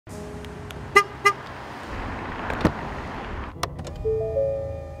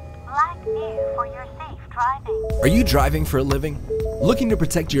BlackVue for your safe driving. Are you driving for a living? Looking to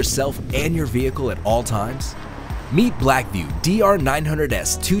protect yourself and your vehicle at all times? Meet BlackVue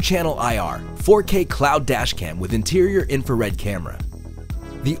DR900S-2CH IR 4K cloud dashcam with interior infrared camera.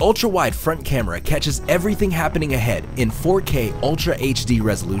 The ultra-wide front camera catches everything happening ahead in 4K Ultra HD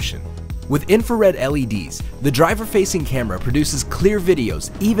resolution. With infrared LEDs, the driver-facing camera produces clear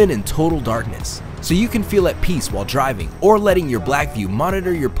videos even in total darkness, so you can feel at peace while driving or letting your BlackVue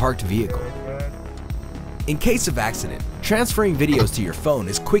monitor your parked vehicle. In case of accident, transferring videos to your phone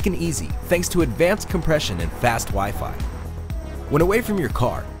is quick and easy thanks to advanced compression and fast Wi-Fi. When away from your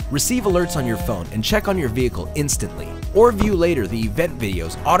car, receive alerts on your phone and check on your vehicle instantly, or view later the event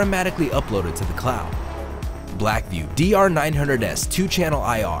videos automatically uploaded to the cloud. BlackVue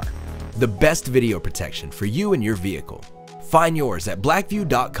DR900S-2CH IR, the best video protection for you and your vehicle. Find yours at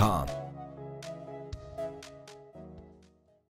blackvue.com.